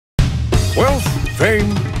Wealth,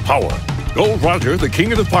 fame, power. Gold Roger, the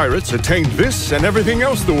king of the pirates, attained this and everything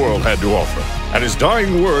else the world had to offer, and his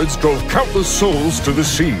dying words drove countless souls to the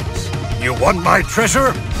seas. You want my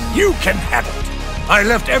treasure? You can have it. I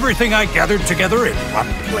left everything I gathered together in one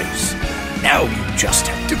place. Now you just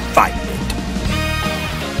have to find it.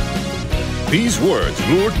 These words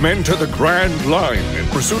lured men to the Grand Line in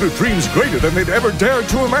pursuit of dreams greater than they'd ever dared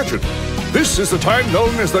to imagine. This is the time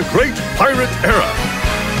known as the Great Pirate Era.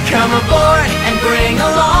 Come aboard and bring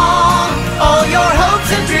along all your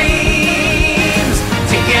hopes and dreams.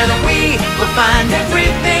 Together we will find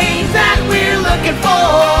everything that we're looking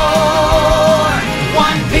for.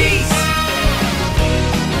 One Piece.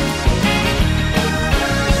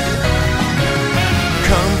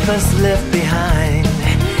 Compass left behind,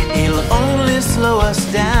 it'll only slow us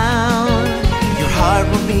down. Your heart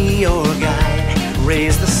will be your guide.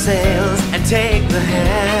 Raise the sails and take the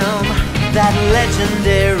helm. That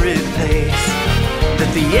legendary place that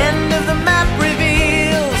the end of the map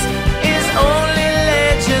reveals is only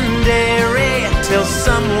legendary till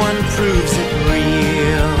someone proves it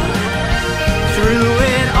real. Through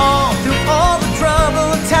all the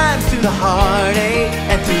trouble times, through the heartache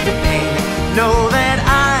and through the pain, know that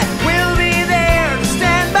I will be there to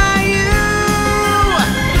stand by you,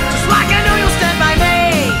 just like I know you'll stand by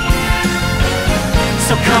me.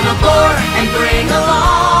 So come aboard and bring along